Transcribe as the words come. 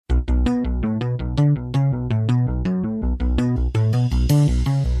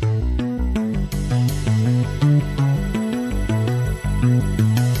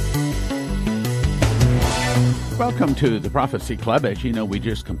to the Prophecy Club. As you know, we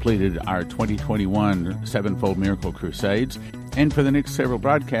just completed our 2021 Sevenfold Miracle Crusades. And for the next several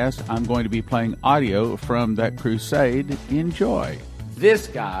broadcasts, I'm going to be playing audio from that crusade. Enjoy. This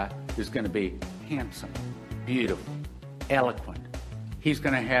guy is going to be handsome, beautiful, eloquent. He's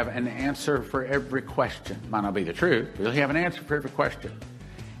going to have an answer for every question. Might not be the truth, but he'll have an answer for every question.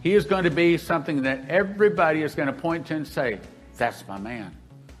 He is going to be something that everybody is going to point to and say, that's my man.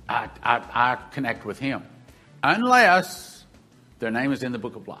 I connect with him. Unless their name is in the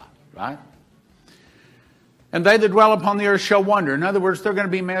book of life, right? And they that dwell upon the earth shall wonder. In other words, they're going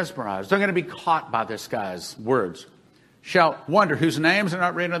to be mesmerized. They're going to be caught by this guy's words. Shall wonder, whose names are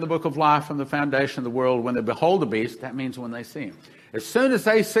not written in the book of life from the foundation of the world. When they behold the beast, that means when they see him. As soon as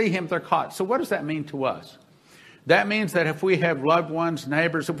they see him, they're caught. So what does that mean to us? That means that if we have loved ones,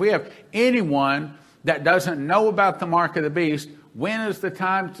 neighbors, if we have anyone that doesn't know about the mark of the beast, when is the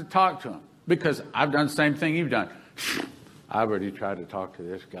time to talk to them? Because I've done the same thing you've done. I've already tried to talk to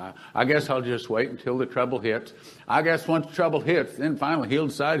this guy. I guess I'll just wait until the trouble hits. I guess once the trouble hits, then finally he'll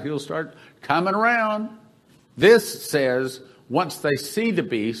decide he'll start coming around. This says once they see the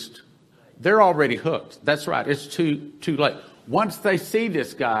beast, they're already hooked. That's right. It's too late. Once they see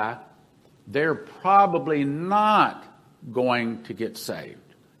this guy, they're probably not going to get saved.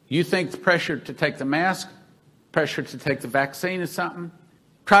 You think the pressure to take the mask, pressure to take the vaccine is something?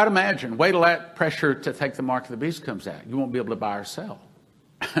 Try to imagine. Wait till that pressure to take the mark of the beast comes out. You won't be able to buy or sell.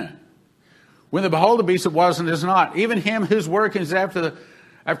 When they behold the beast, it was and is not. Even him whose working is after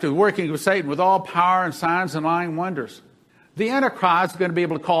the working of Satan with all power and signs and lying wonders. The Antichrist is going to be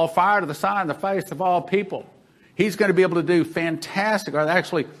able to call fire to the side and the face of all people. He's going to be able to do fantastic, or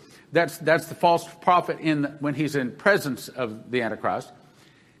actually, that's the false prophet when he's in presence of the Antichrist.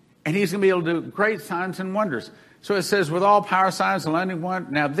 And he's going to be able to do great signs and wonders. So it says, with all power, signs, and lending one.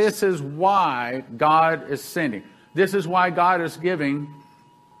 Now, this is why God is sending. This is why God is giving.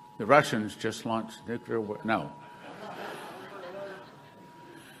 The Russians just launched nuclear war. No.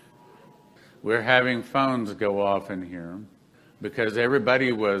 We're having phones go off in here because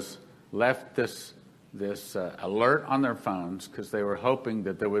everybody was left this alert on their phones because they were hoping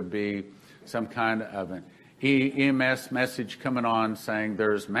that there would be some kind of an EMS message coming on saying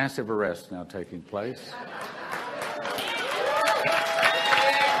there's massive arrests now taking place.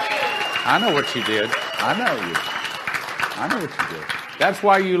 I know what you did. I know what you did. That's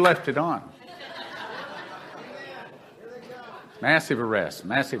why you left it on. Massive arrest.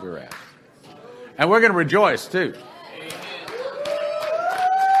 Massive arrest. And we're going to rejoice too.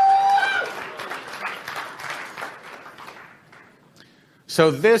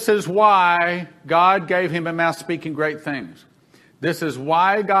 So this is why God gave him a mouth speaking great things. This is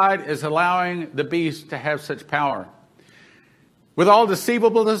why God is allowing the beast to have such power. With all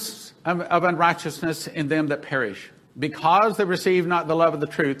deceivableness of unrighteousness in them that perish, because they receive not the love of the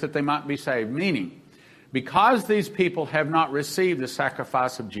truth, that they might be saved. Meaning, because these people have not received the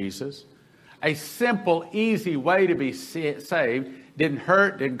sacrifice of Jesus, a simple, easy way to be saved, didn't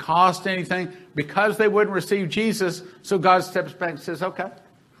hurt, didn't cost anything, because they wouldn't receive Jesus. So God steps back and says, okay,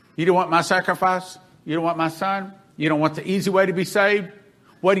 you don't want my sacrifice? You don't want my son? You don't want the easy way to be saved?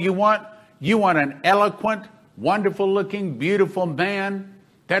 What do you want? You want an eloquent, wonderful looking, beautiful man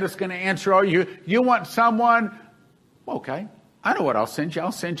that is going to answer all you. You want someone, okay, I know what I'll send you.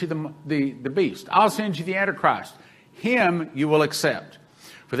 I'll send you the beast. I'll send you the Antichrist. Him you will accept.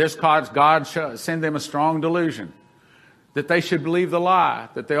 For this cause God shall send them a strong delusion, that they should believe the lie,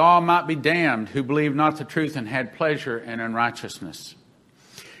 that they all might be damned who believed not the truth and had pleasure in unrighteousness.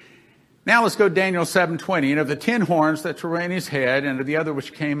 Now let's go to Daniel 7:20. And of the 10 horns that were in his head, and of the other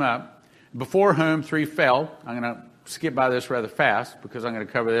which came up, before whom 3 fell. I'm going to skip by this rather fast because I'm going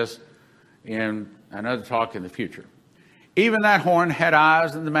to cover this in another talk in the future. Even that horn had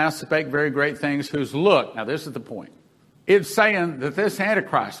eyes, and the mouth spake very great things, whose look, now this is the point. It's saying that this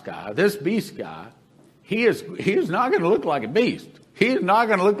Antichrist guy, this beast guy, he is not going to look like a beast. He is not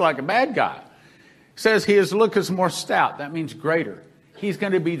going to look like a bad guy. It says his look is more stout. That means greater. He's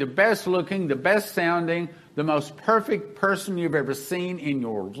going to be the best looking, the best sounding, the most perfect person you've ever seen in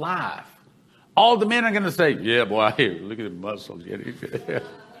your life. All the men are going to say, yeah, boy, here, look at the muscles.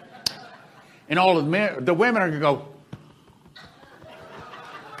 And all of the women are going to go,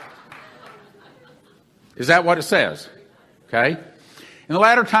 is that what it says? Okay. In the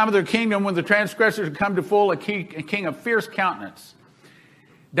latter time of their kingdom, when the transgressors come to full, a king of fierce countenance.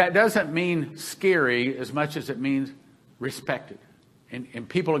 That doesn't mean scary as much as it means respected. And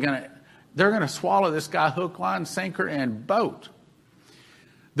people are they're going to swallow this guy hook, line, sinker, and boat.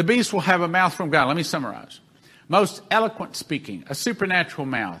 The beast will have a mouth from God. Let me summarize. Most eloquent speaking, a supernatural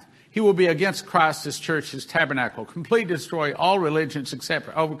mouth. He will be against Christ, his church, his tabernacle, completely destroy all religions except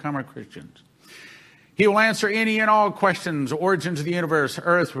for overcomer Christians. He will answer any and all questions, origins of the universe,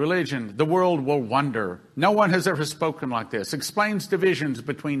 earth, religion. The world will wonder. No one has ever spoken like this. Explains divisions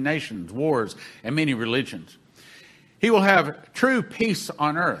between nations, wars, and many religions. He will have true peace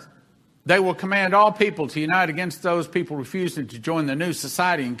on earth. They will command all people to unite against those people refusing to join the new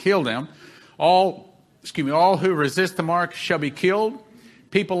society and kill them. All who resist the mark shall be killed.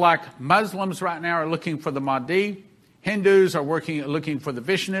 People like Muslims right now are looking for the Mahdi. Hindus are looking for the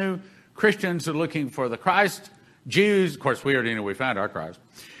Vishnu. Christians are looking for the Christ. Jews, of course, we already know we found our Christ.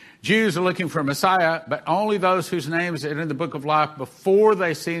 Jews are looking for Messiah, but only those whose names are in the book of life before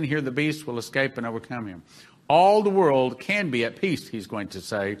they see and hear the beast will escape and overcome him. All the world can be at peace, he's going to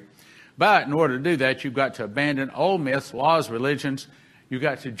say. But in order to do that, you've got to abandon old myths, laws, religions. You've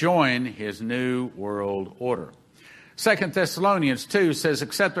got to join his new world order. 2 Thessalonians 2 says,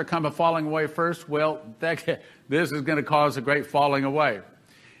 except there come a falling away first. Well, this is going to cause a great falling away.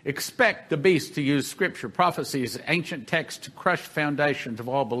 Expect the beast to use scripture, prophecies, ancient texts to crush foundations of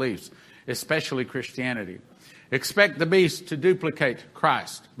all beliefs, especially Christianity. Expect the beast to duplicate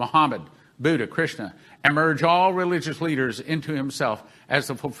Christ, Muhammad, Buddha, Krishna, and merge all religious leaders into himself as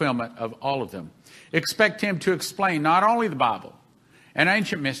the fulfillment of all of them. Expect him to explain not only the Bible and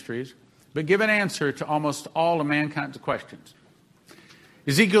ancient mysteries, but give an answer to almost all of mankind's questions.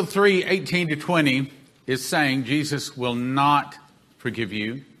 Ezekiel 3:18-20 is saying Jesus will not forgive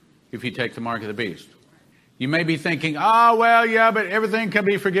you if you take the mark of the beast. You may be thinking, but everything can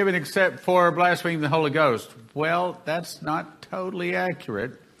be forgiven except for blaspheming the Holy Ghost. Well, that's not totally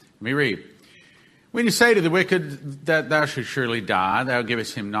accurate. Let me read. When you say to the wicked that thou should surely die, thou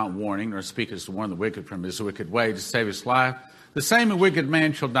givest him not warning, nor speakest to warn the wicked from his wicked way to save his life, the same wicked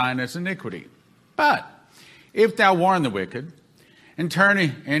man shall die in his iniquity. But if thou warn the wicked, and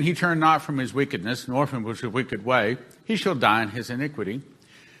he turn not from his wickedness, nor from his wicked way, he shall die in his iniquity.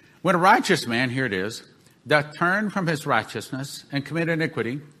 When a righteous man, here it is, doth turn from his righteousness and commit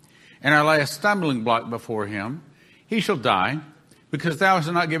iniquity, and I lay a stumbling block before him, he shall die, because thou hast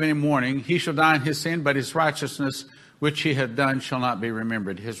not given him warning. He shall die in his sin, but his righteousness which he had done shall not be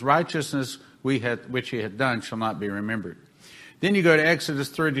remembered. His righteousness which he had done shall not be remembered. Then you go to Exodus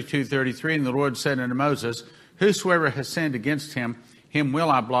 32:33, and the Lord said unto Moses, whosoever has sinned against him, him will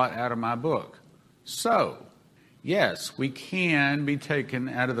I blot out of my book. So, yes, we can be taken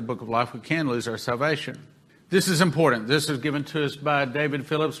out of the book of life. We can lose our salvation. This is important. This is given to us by David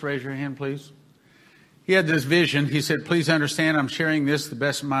Phillips. Raise your hand, please. He had this vision. He said, please understand, I'm sharing this the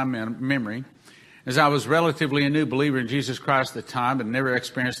best of my memory. As I was relatively a new believer in Jesus Christ at the time and never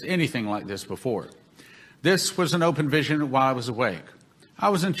experienced anything like this before. This was an open vision while I was awake. I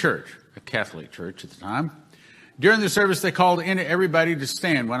was in church, a Catholic church at the time. During the service, they called in everybody to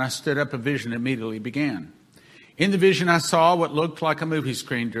stand. When I stood up, a vision immediately began. In the vision, I saw what looked like a movie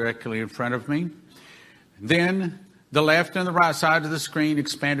screen directly in front of me. Then the left and the right side of the screen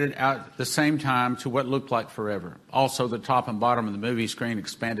expanded out at the same time to what looked like forever. Also, the top and bottom of the movie screen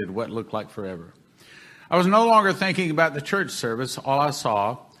expanded to what looked like forever. I was no longer thinking about the church service. All I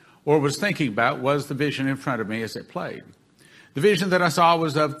saw or was thinking about was the vision in front of me as it played. The vision that I saw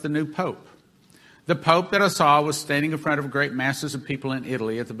was of the new Pope. The Pope that I saw was standing in front of great masses of people in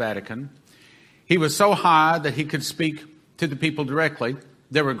Italy at the Vatican. He was so high that he could speak to the people directly.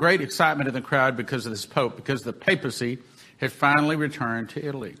 There were great excitement in the crowd because of this Pope, because the papacy had finally returned to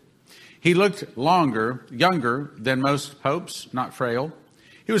Italy. He looked younger than most popes, not frail.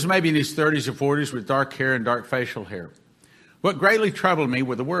 He was maybe in his 30s or 40s with dark hair and dark facial hair. What greatly troubled me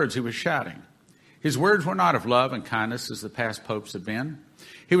were the words he was shouting. His words were not of love and kindness as the past popes had been.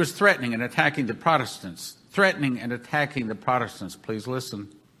 He was threatening and attacking the Protestants. Please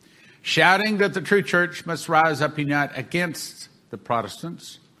listen. Shouting that the true church must rise up and unite against the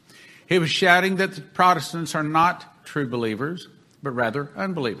Protestants. He was shouting that the Protestants are not true believers, but rather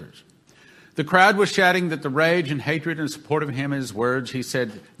unbelievers. The crowd was shouting that the rage and hatred in support of him and his words, he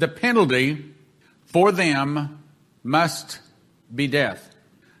said, the penalty for them must be death.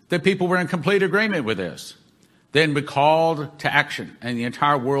 The people were in complete agreement with this. Then be called to action, and the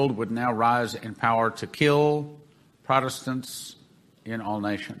entire world would now rise in power to kill Protestants in all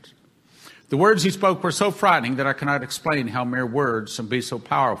nations. The words he spoke were so frightening that I cannot explain how mere words can be so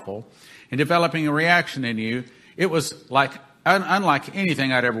powerful in developing a reaction in you. It was unlike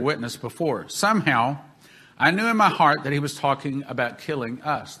anything I'd ever witnessed before. Somehow, I knew in my heart that he was talking about killing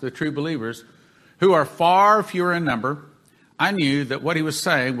us, the true believers, who are far fewer in number. I knew that what he was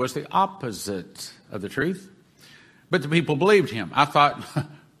saying was the opposite of the truth. But the people believed him. I thought,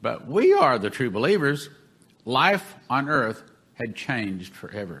 but we are the true believers. Life on earth had changed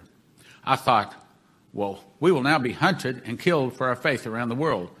forever. I thought, well, we will now be hunted and killed for our faith around the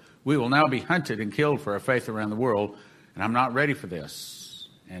world. We will now be hunted and killed for our faith around the world, and I'm not ready for this.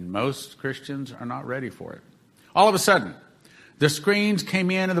 And most Christians are not ready for it. All of a sudden, the screens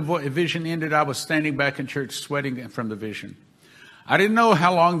came in and the vision ended. I was standing back in church sweating from the vision. I didn't know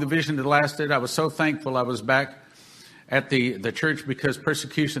how long the vision had lasted. I was so thankful I was back at the church because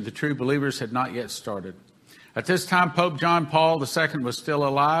persecution of the true believers had not yet started. At this time, Pope John Paul II was still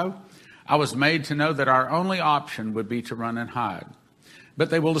alive. I was made to know that our only option would be to run and hide. But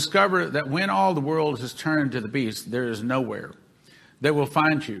they will discover that when all the world has turned to the beast, there is nowhere. They will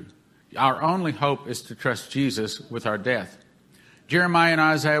find you. Our only hope is to trust Jesus with our death. Jeremiah and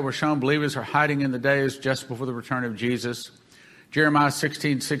Isaiah were shown believers are hiding in the days just before the return of Jesus. Jeremiah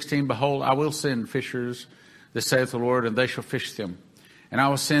 16:16, behold, I will send fishers, thus saith the Lord, and they shall fish them. And I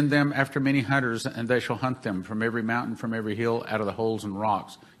will send them after many hunters, and they shall hunt them from every mountain, from every hill, out of the holes and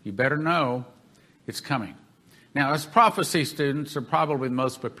rocks. You better know it's coming. Now, as prophecy students are probably the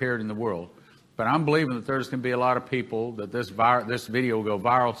most prepared in the world. But I'm believing that there's going to be a lot of people that this video will go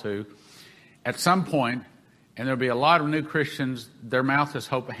viral to at some point, and there'll be a lot of new Christians, their mouth is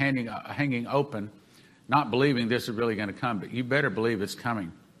hanging open, not believing this is really going to come. But you better believe it's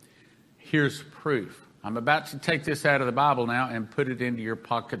coming. Here's proof. I'm about to take this out of the Bible now and put it into your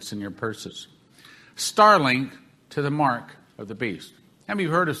pockets and your purses. Starlink to the mark of the beast. How many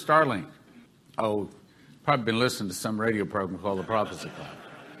of you heard of Starlink? Oh, probably been listening to some radio program called The Prophecy Club.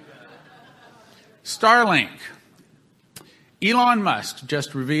 Starlink. Elon Musk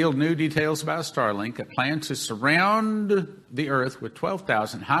just revealed new details about Starlink, a plan to surround the Earth with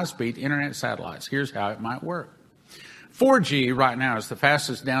 12,000 high-speed internet satellites. Here's how it might work. 4G right now is the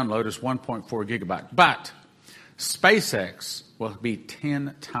fastest download is 1.4 gigabyte, but SpaceX will be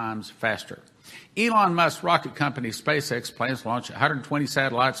 10 times faster. Elon Musk's rocket company SpaceX plans to launch 120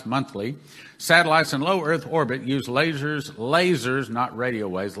 satellites monthly. Satellites in low Earth orbit use lasers, not radio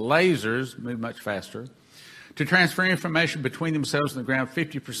waves, lasers move much faster, to transfer information between themselves and the ground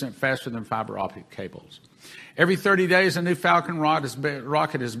 50% faster than fiber optic cables. Every 30 days, a new Falcon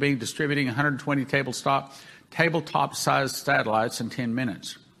rocket is being distributing 120 tabletop-sized satellites in 10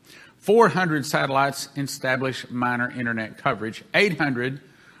 minutes. 400 satellites establish minor internet coverage, 800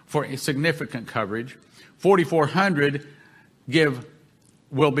 for significant coverage, 4,400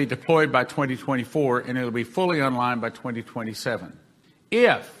 will be deployed by 2024, and it will be fully online by 2027.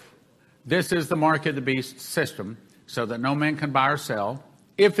 If this is the mark of the beast system, so that no man can buy or sell,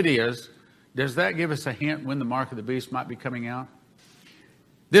 if it is, does that give us a hint when the mark of the beast might be coming out?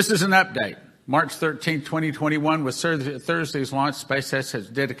 This is an update. March 13, 2021, with Thursday's launch, SpaceX has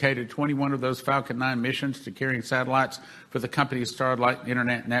dedicated 21 of those Falcon 9 missions to carrying satellites for the company's Starlink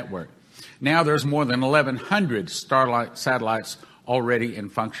internet network. Now there's more than 1,100 Starlink satellites already in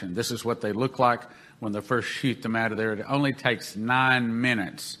function. This is what they look like when they first shoot them out of there. It only takes 9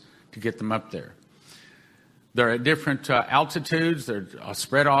 minutes to get them up there. They're at different altitudes. They're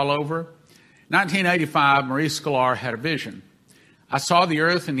spread all over. 1985, Maurice Sklar had a vision. I saw the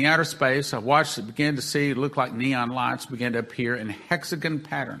Earth in the outer space. I watched it begin to see, it looked like neon lights began to appear in hexagon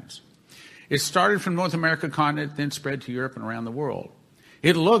patterns. It started from North America continent, then spread to Europe and around the world.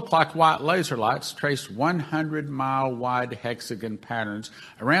 It looked like white laser lights traced 100-mile wide hexagon patterns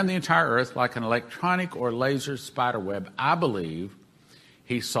around the entire Earth like an electronic or laser spider web. I believe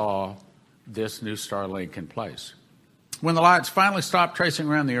he saw this new Starlink in place. When the lights finally stopped tracing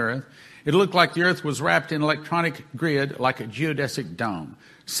around the Earth, it looked like the Earth was wrapped in electronic grid like a geodesic dome,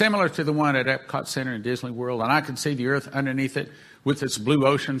 similar to the one at Epcot Center in Disney World, and I could see the Earth underneath it with its blue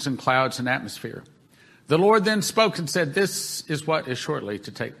oceans and clouds and atmosphere. The Lord then spoke and said, this is what is shortly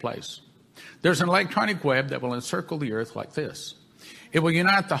to take place. There's an electronic web that will encircle the Earth like this. It will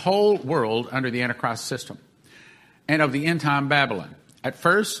unite the whole world under the Antichrist system and of the end-time Babylon. At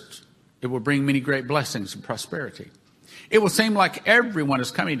first, it will bring many great blessings and prosperity. It will seem like everyone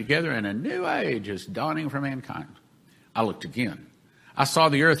is coming together and a new age is dawning for mankind. I looked again. I saw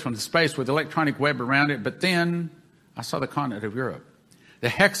the Earth from space with electronic web around it, but then I saw the continent of Europe. The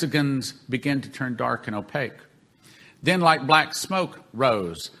hexagons began to turn dark and opaque. Then like black smoke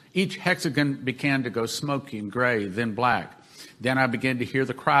rose. Each hexagon began to go smoky and gray, then black. Then I began to hear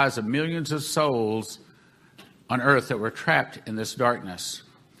the cries of millions of souls on earth that were trapped in this darkness.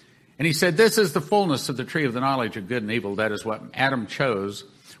 And he said, this is the fullness of the tree of the knowledge of good and evil. That is what Adam chose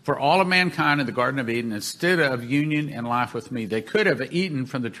for all of mankind in the Garden of Eden. Instead of union and life with me, they could have eaten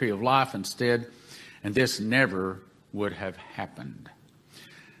from the tree of life instead, and this never would have happened.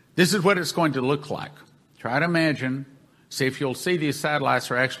 This is what it's going to look like. Try to imagine, see if you'll see these satellites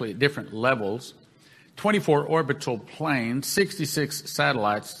are actually at different levels. 24 orbital planes, 66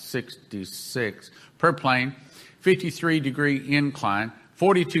 satellites, 66 per plane, 53-degree incline,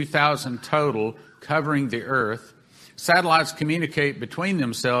 42,000 total covering the Earth. Satellites communicate between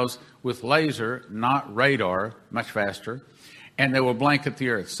themselves with laser, not radar, much faster, and they will blanket the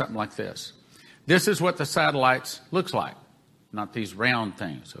Earth, something like this. This is what the satellites looks like, not these round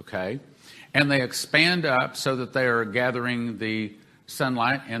things, okay? And they expand up so that they are gathering the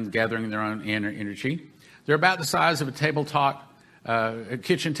sunlight and gathering their own energy. They're about the size of a tabletop, a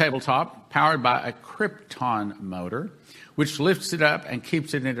kitchen tabletop, powered by a krypton motor, which lifts it up and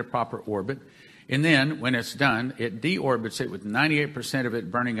keeps it in a proper orbit. And then, when it's done, it deorbits it with 98% of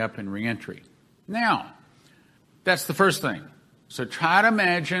it burning up in reentry. Now, that's the first thing. So try to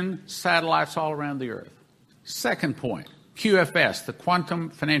imagine satellites all around the Earth. Second point, QFS, the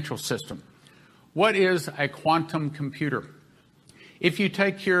quantum financial system. What is a quantum computer? If you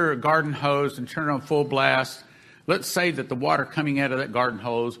take your garden hose and turn it on full blast, let's say that the water coming out of that garden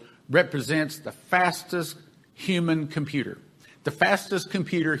hose represents the fastest human computer, the fastest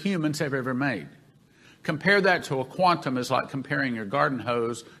computer humans have ever made. Compare that to a quantum is like comparing your garden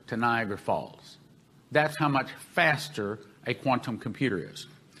hose to Niagara Falls. That's how much faster a quantum computer is.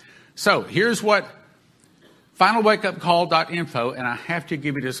 So here's what finalwakeupcall.info, and I have to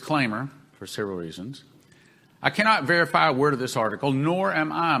give you a disclaimer for several reasons. I cannot verify a word of this article, nor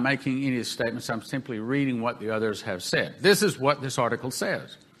am I making any statements. I'm simply reading what the others have said. This is what this article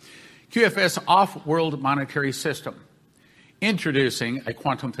says. QFS off-world monetary system, introducing a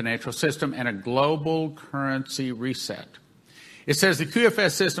quantum financial system and a global currency reset. It says the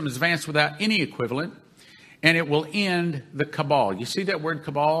QFS system is advanced without any equivalent, and it will end the cabal. You see that word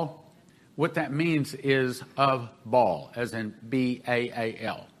cabal? What that means is of Baal, as in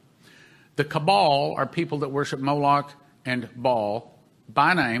B-A-A-L. The cabal are people that worship Moloch and Baal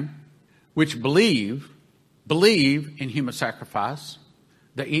by name, which believe in human sacrifice.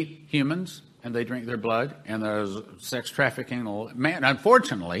 They eat humans and they drink their blood, and there's sex trafficking. Man,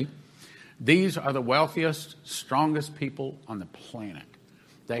 unfortunately, these are the wealthiest, strongest people on the planet.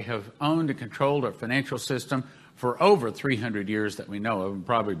 They have owned and controlled our financial system for over 300 years that we know of, and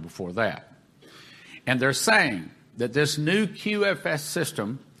probably before that. And they're saying that this new QFS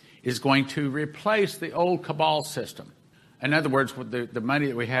system is going to replace the old cabal system. In other words, with the money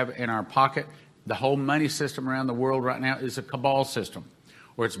that we have in our pocket, the whole money system around the world right now is a cabal system,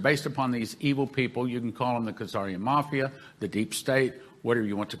 where it's based upon these evil people. You can call them the Khazarian Mafia, the deep state, whatever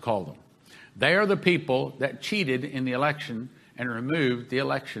you want to call them. They are the people that cheated in the election and removed the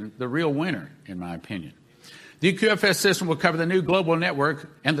election, the real winner, in my opinion. The QFS system will cover the new global network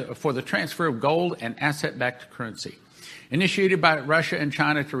for the transfer of gold and asset-backed currency, initiated by Russia and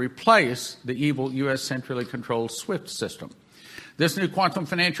China to replace the evil U.S. centrally controlled SWIFT system. This new quantum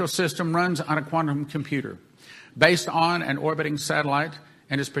financial system runs on a quantum computer based on an orbiting satellite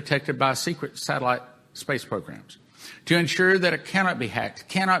and is protected by secret satellite space programs to ensure that it cannot be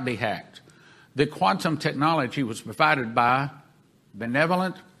hacked. The quantum technology was provided by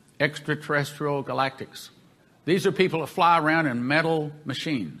benevolent extraterrestrial galactics. These are people that fly around in metal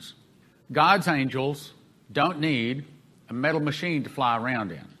machines. God's angels don't need a metal machine to fly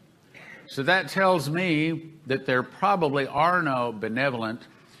around in. So that tells me that there probably are no benevolent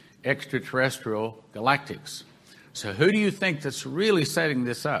extraterrestrial galactics. So who do you think that's really setting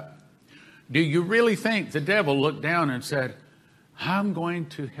this up? Do you really think the devil looked down and said, I'm going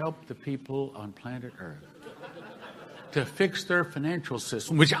to help the people on planet Earth to fix their financial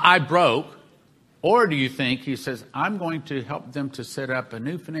system, which I broke? Or do you think he says, I'm going to help them to set up a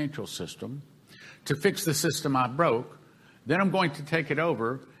new financial system to fix the system I broke? Then I'm going to take it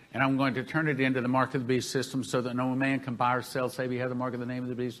over and I'm going to turn it into the mark of the beast system so that no man can buy or sell, save he have the mark of the name of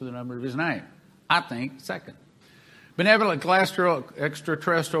the beast or the number of his name. I think second. Benevolent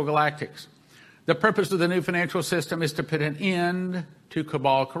extraterrestrial galactics. The purpose of the new financial system is to put an end to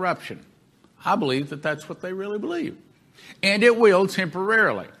cabal corruption. I believe that that's what they really believe. And it will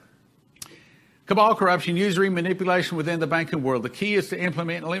temporarily. Cabal corruption, usury, manipulation within the banking world. The key is to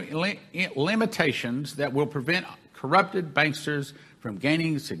implement limitations that will prevent corrupted banksters from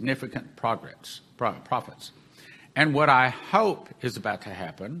gaining significant profits. And what I hope is about to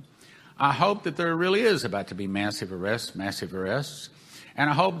happen, I hope that there really is about to be massive arrests. And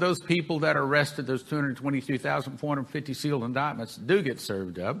I hope those people that are arrested, those 222,450 sealed indictments, do get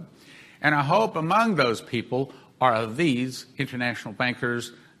served up. And I hope among those people are these international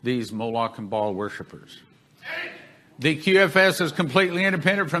bankers, these Moloch and Baal worshippers. The QFS is completely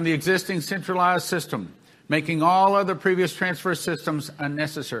independent from the existing centralized system, making all other previous transfer systems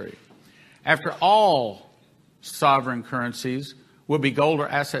unnecessary. After all sovereign currencies will be gold or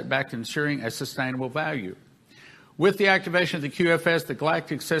asset-backed, ensuring a sustainable value. With the activation of the QFS, the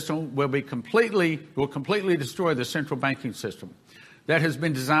galactic system will completely destroy the central banking system that has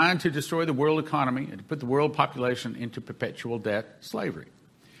been designed to destroy the world economy and to put the world population into perpetual debt slavery.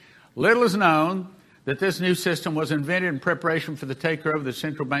 Little is known that this new system was invented in preparation for the takeover of the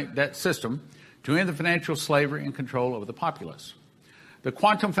central bank debt system to end the financial slavery and control over the populace. The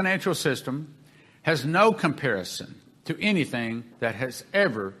quantum financial system has no comparison to anything that has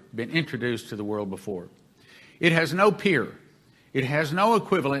ever been introduced to the world before. It has no peer. It has no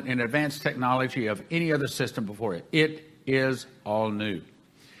equivalent in advanced technology of any other system before it. It is all new.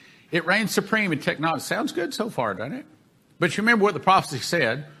 It reigns supreme in technology. Sounds good so far, doesn't it? But you remember what the prophecy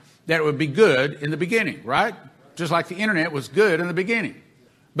said, that it would be good in the beginning, right? Just like the internet was good in the beginning.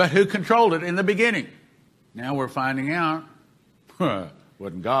 But who controlled it in the beginning? Now we're finding out,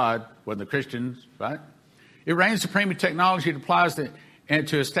 wasn't God, wasn't the Christians, right? It reigns supreme in technology. It applies and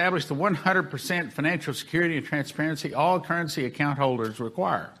to establish the 100% financial security and transparency all currency account holders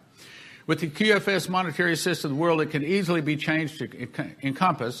require. With the QFS monetary system of the world, it can easily be changed to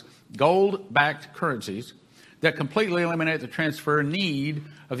encompass gold-backed currencies that completely eliminate the transfer need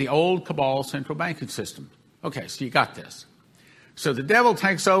of the old cabal central banking system. Okay, so you got this. So the devil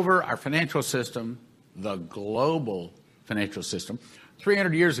takes over our financial system, the global financial system,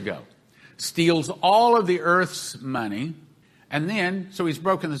 300 years ago, steals all of the earth's money, and then, so he's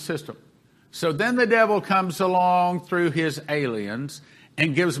broken the system. So then the devil comes along through his aliens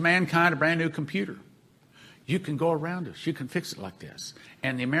and gives mankind a brand new computer. You can go around us. You can fix it like this.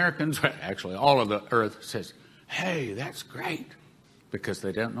 And the Americans, actually all of the earth says, hey, that's great. Because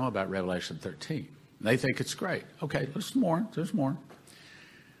they don't know about Revelation 13. They think it's great. Okay, there's more.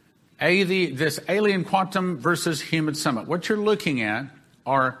 This alien quantum versus human summit. What you're looking at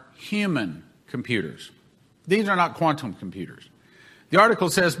are human computers. These are not quantum computers. The article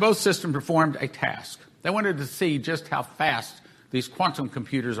says both systems performed a task. They wanted to see just how fast these quantum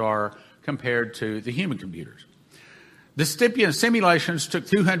computers are compared to the human computers. The simulations took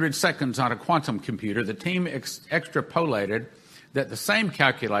 200 seconds on a quantum computer. The team extrapolated that the same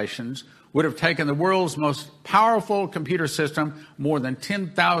calculations would have taken the world's most powerful computer system more than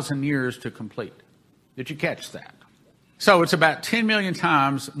 10,000 years to complete. Did you catch that? So it's about 10 million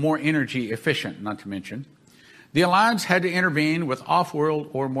times more energy efficient, not to mention. The Alliance had to intervene with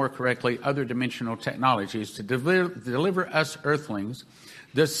off-world, or more correctly, other dimensional technologies to deliver us Earthlings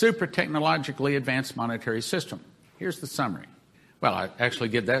the super technologically advanced monetary system. Here's the summary. Well, I actually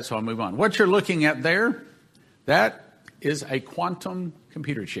get that, so I'll move on. What you're looking at there, that is a quantum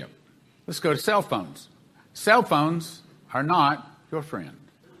computer chip. Let's go to cell phones. Cell phones are not your friend.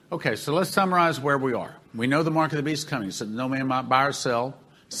 Okay, so let's summarize where we are. We know the mark of the beast is coming. So no man might buy or sell,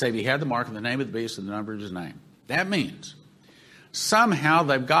 save he had the mark of the name of the beast and the number of his name. That means somehow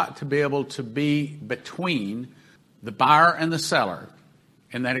they've got to be able to be between the buyer and the seller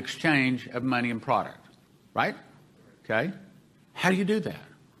in that exchange of money and product. Right? Okay? How do you do that?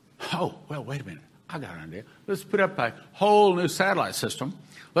 Oh, well, wait a minute. I got an idea. Let's put up a whole new satellite system.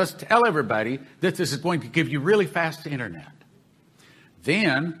 Let's tell everybody that this is going to give you really fast internet.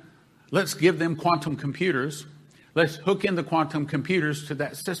 Then let's give them quantum computers. Let's hook in the quantum computers to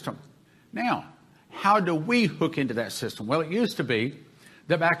that system. Now, how do we hook into that system? Well, it used to be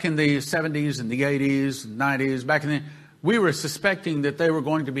that back in the 70s and the 80s, 90s, back in the, we were suspecting that they were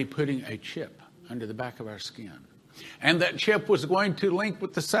going to be putting a chip under the back of our skin. And that chip was going to link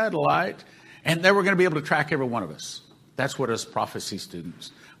with the satellite, and they were going to be able to track every one of us. That's what us prophecy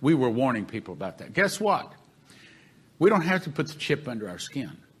students, we were warning people about that. Guess what? We don't have to put the chip under our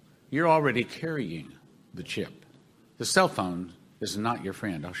skin. You're already carrying the chip. The cell phone is not your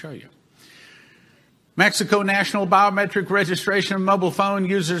friend. I'll show you. Mexico National Biometric Registration of Mobile Phone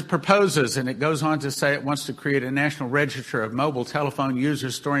Users proposes, and it goes on to say it wants to create a national register of mobile telephone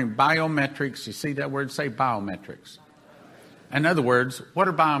users storing biometrics. You see that word? Say biometrics. In other words, what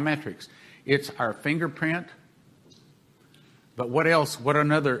are biometrics? It's our fingerprint. But what else? What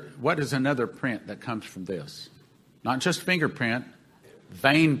is another print that comes from this? Not just fingerprint,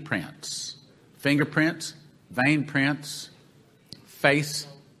 vein prints. Fingerprints, vein prints, face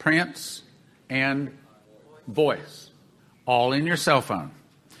prints, and voice, all in your cell phone.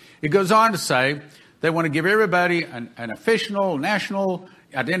 It goes on to say they want to give everybody an official national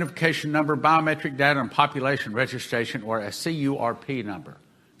identification number, biometric data, and population registration, or a CURP number.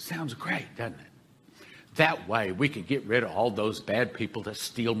 Sounds great, doesn't it? That way we could get rid of all those bad people that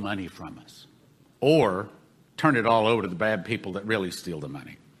steal money from us, or turn it all over to the bad people that really steal the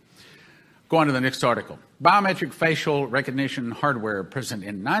money. Go on to the next article. Biometric facial recognition hardware present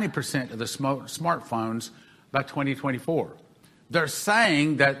in 90% of the smartphones by 2024. They're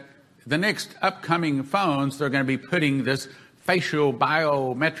saying that the next upcoming phones, they're going to be putting this facial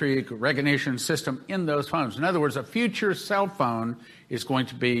biometric recognition system in those phones. In other words, a future cell phone is going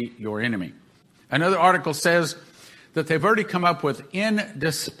to be your enemy. Another article says that they've already come up with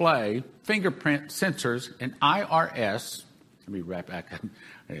in-display fingerprint sensors and IRS. Let me wrap back up.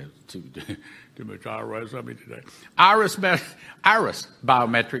 Too much IRS on me today. Iris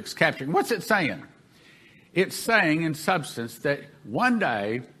biometrics capturing. What's it saying? It's saying, in substance, that one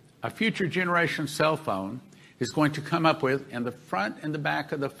day a future generation cell phone is going to come up with, and the front and the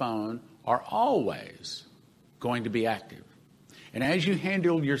back of the phone are always going to be active. And as you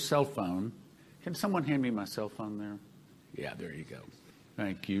handle your cell phone, can someone hand me my cell phone there? Yeah, there you go.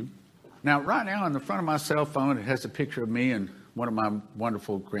 Thank you. Now, right now on the front of my cell phone, it has a picture of me and one of my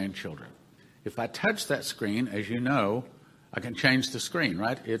wonderful grandchildren. If I touch that screen, as you know, I can change the screen,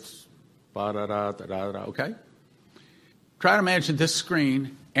 right? It's okay? Try to imagine this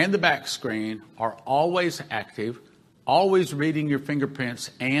screen and the back screen are always active, always reading your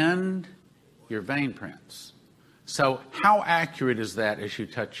fingerprints and your vein prints. So how accurate is that as you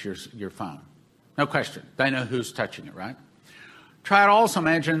touch your phone? No question. They know who's touching it, right? Try to also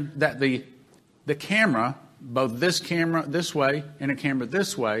imagine that the camera, both this camera this way and a camera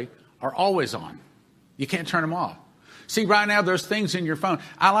this way, are always on. You can't turn them off. See, right now there's things in your phone.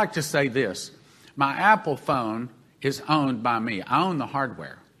 I like to say this. My Apple phone is owned by me. I own the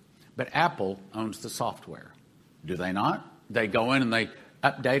hardware, but Apple owns the software. Do they not? They go in and they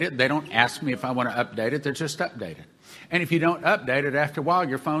update it. They don't ask me if I want to update it. They just update it. And if you don't update it, after a while,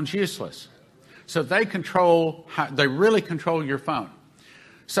 your phone's useless. So they really control your phone.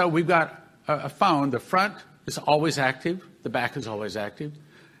 So we've got a phone. The front is always active. The back is always active.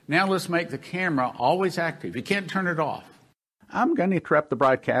 Now let's make the camera always active. You can't turn it off. I'm going to interrupt the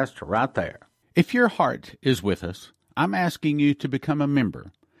broadcast right there. If your heart is with us, I'm asking you to become a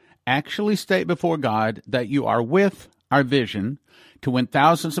member. Actually state before God that you are with our vision to win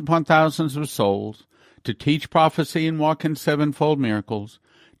thousands upon thousands of souls, to teach prophecy and walk in sevenfold miracles,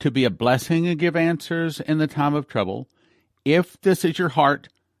 to be a blessing and give answers in the time of trouble. If this is your heart,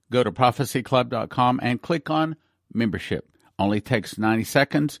 go to prophecyclub.com and click on membership. Only takes 90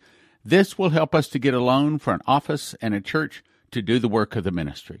 seconds. This will help us to get a loan for an office and a church to do the work of the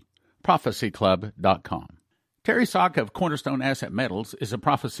ministry. prophecyclub.com. Terry Sock of Cornerstone Asset Metals is a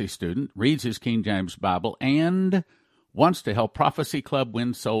prophecy student, reads his King James Bible, and wants to help Prophecy Club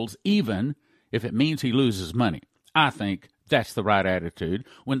win souls, even if it means he loses money. I think that's the right attitude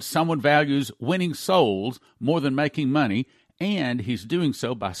when someone values winning souls more than making money, and he's doing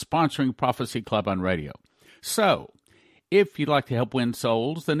so by sponsoring Prophecy Club on radio. So, if you'd like to help win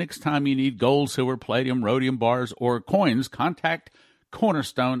souls, the next time you need gold, silver, palladium, rhodium bars, or coins, contact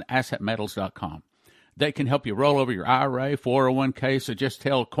CornerstoneAssetMetals.com. They can help you roll over your IRA, 401k, so just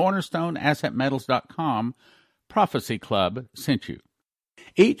tell CornerstoneAssetMetals.com Prophecy Club sent you.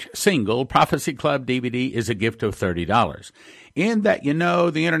 Each single Prophecy Club DVD is a gift of $30. In that you know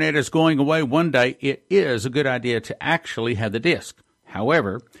the internet is going away one day, it is a good idea to actually have the disc.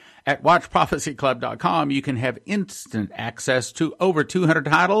 However, at WatchProphecyClub.com, you can have instant access to over 200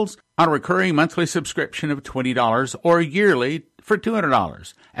 titles on a recurring monthly subscription of $20 or yearly for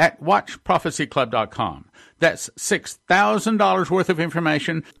 $200 at WatchProphecyClub.com. That's $6,000 worth of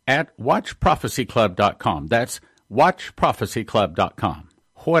information at WatchProphecyClub.com. That's WatchProphecyClub.com.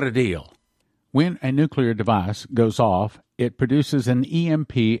 What a deal. When a nuclear device goes off, it produces an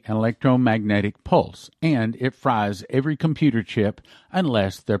EMP, an electromagnetic pulse, and it fries every computer chip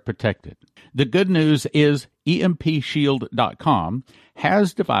unless they're protected. The good news is EMPShield.com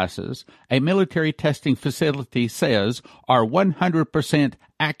has devices a military testing facility says are 100%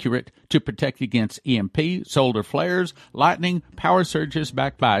 accurate to protect against EMP, solar flares, lightning, power surges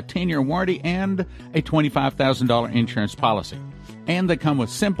backed by a 10-year warranty and a $25,000 insurance policy. And they come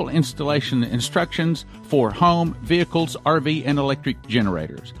with simple installation instructions for home, vehicles, RV, and electric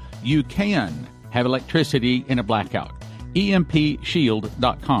generators. You can have electricity in a blackout.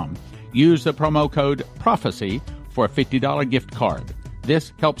 EMPShield.com. Use the promo code PROPHECY for a $50 gift card.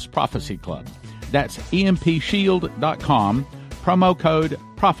 This helps Prophecy Club. That's EMPShield.com. Promo code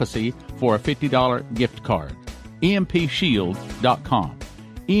PROPHECY for a $50 gift card. EMPShield.com.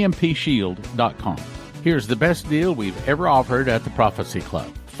 EMPShield.com. Here's the best deal we've ever offered at the Prophecy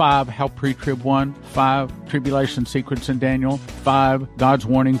Club. 5 How Pre-Trib Won, 5 Tribulation Secrets in Daniel, 5 God's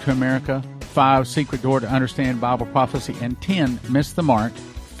Warning to America, 5 Secret Door to Understand Bible Prophecy, and 10 Miss the Mark,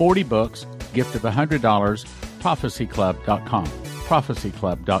 40 books, gift of $100, prophecyclub.com.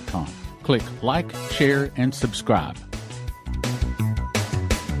 Prophecyclub.com. Click like, share, and subscribe.